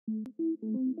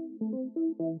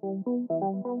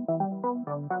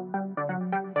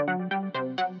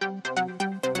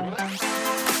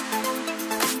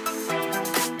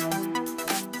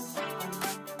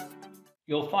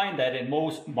You'll find that in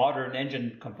most modern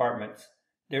engine compartments,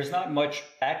 there's not much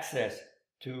access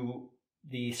to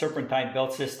the Serpentine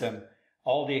belt system,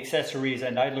 all the accessories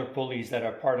and idler pulleys that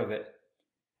are part of it.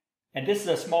 And this is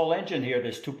a small engine here,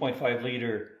 this 2.5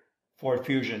 liter Ford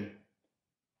Fusion.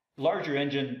 Larger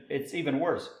engine, it's even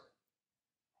worse.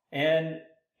 And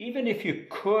even if you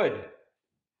could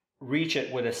reach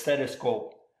it with a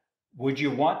stethoscope, would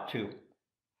you want to?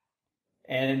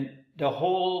 And the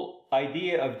whole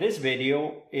idea of this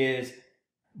video is,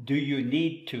 do you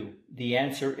need to? The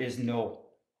answer is no.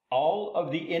 All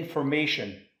of the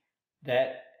information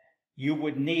that you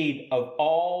would need of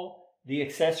all the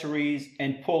accessories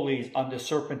and pulleys on the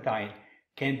Serpentine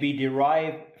can be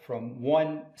derived from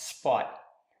one spot.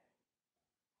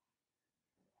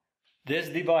 This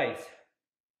device,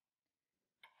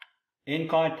 in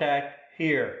contact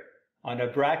here on a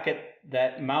bracket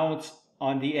that mounts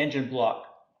on the engine block,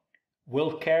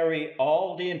 will carry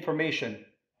all the information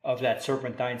of that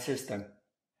Serpentine system.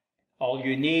 All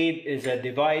you need is a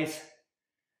device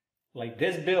like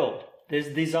this build, this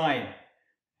design,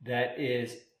 that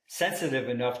is sensitive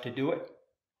enough to do it.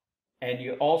 And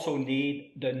you also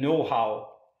need the know-how,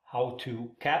 how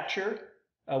to capture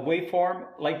a waveform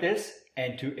like this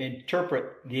and to interpret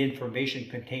the information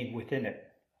contained within it.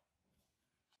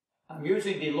 I'm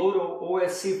using the Loto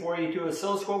OS-C482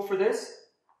 oscilloscope for this,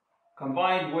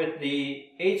 combined with the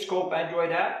 8-scope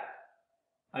Android app.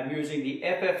 I'm using the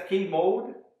FFT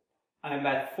mode. I'm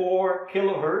at 4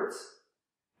 kilohertz,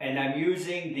 and I'm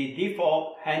using the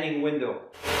default panning window.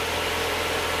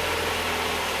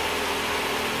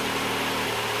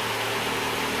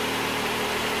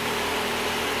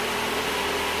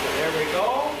 So there we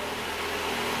go.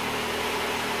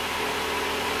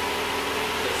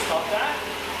 Let's stop that.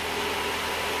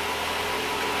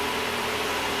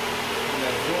 I'm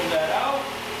going to zoom that out.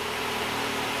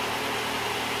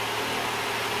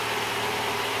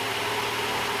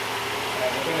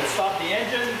 We're going to stop the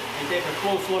engine and take a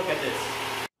close look at this.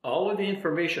 All of the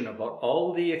information about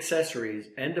all the accessories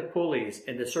and the pulleys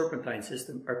in the Serpentine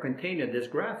system are contained in this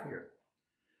graph here.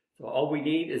 So all we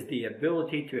need is the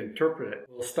ability to interpret it.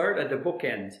 We'll start at the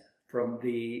bookends, from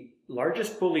the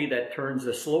largest pulley that turns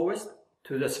the slowest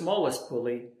to the smallest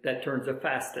pulley that turns the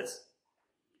fastest.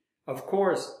 Of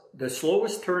course, the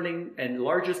slowest turning and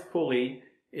largest pulley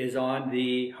is on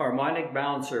the harmonic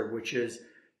balancer, which is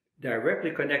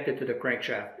directly connected to the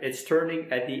crankshaft. It's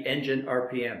turning at the engine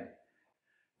RPM.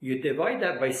 You divide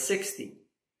that by 60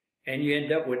 and you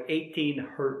end up with 18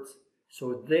 hertz.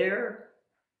 So there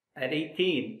at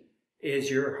 18 is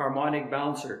your harmonic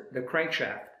balancer, the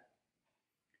crankshaft.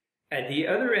 At the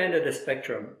other end of the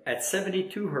spectrum, at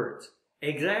 72 hertz,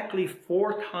 exactly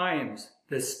 4 times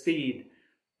the speed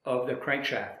of the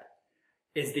crankshaft,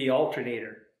 is the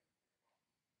alternator.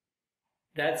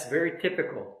 That's very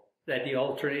typical, that the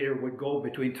alternator would go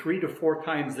between 3 to 4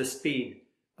 times the speed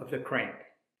of the crank.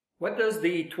 What does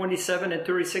the 27 and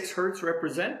 36 hertz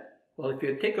represent? Well, if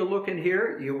you take a look in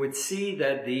here, you would see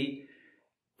that the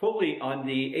pulley on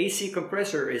the AC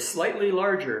compressor is slightly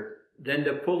larger than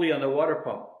the pulley on the water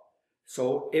pump.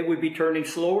 So it would be turning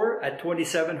slower at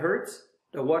 27 hertz.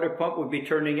 The water pump would be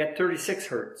turning at 36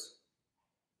 hertz.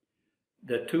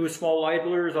 The two small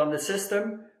idlers on the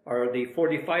system are the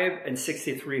 45 and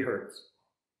 63 hertz.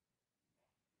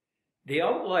 The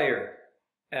outlier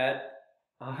at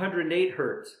 108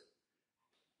 hertz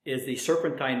is the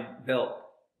Serpentine belt.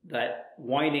 That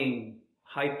whining,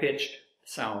 high-pitched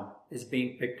sound is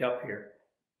being picked up here.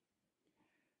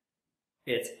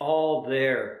 It's all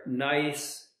there,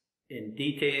 nice, in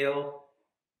detail,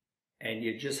 and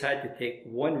you just had to take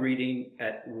one reading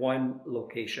at one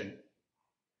location.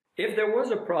 If there was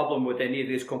a problem with any of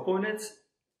these components,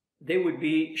 they would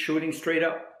be shooting straight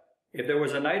up. If there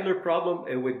was an idler problem,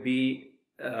 it would be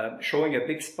showing a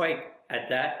big spike at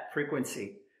that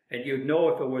frequency. And you'd know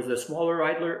if it was the smaller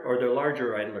idler or the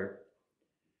larger idler.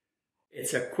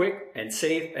 It's a quick and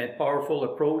safe and powerful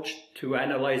approach to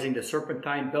analyzing the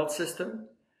Serpentine belt system.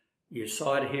 You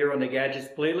saw it here on the Gadgets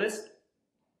playlist.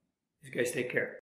 You guys take care.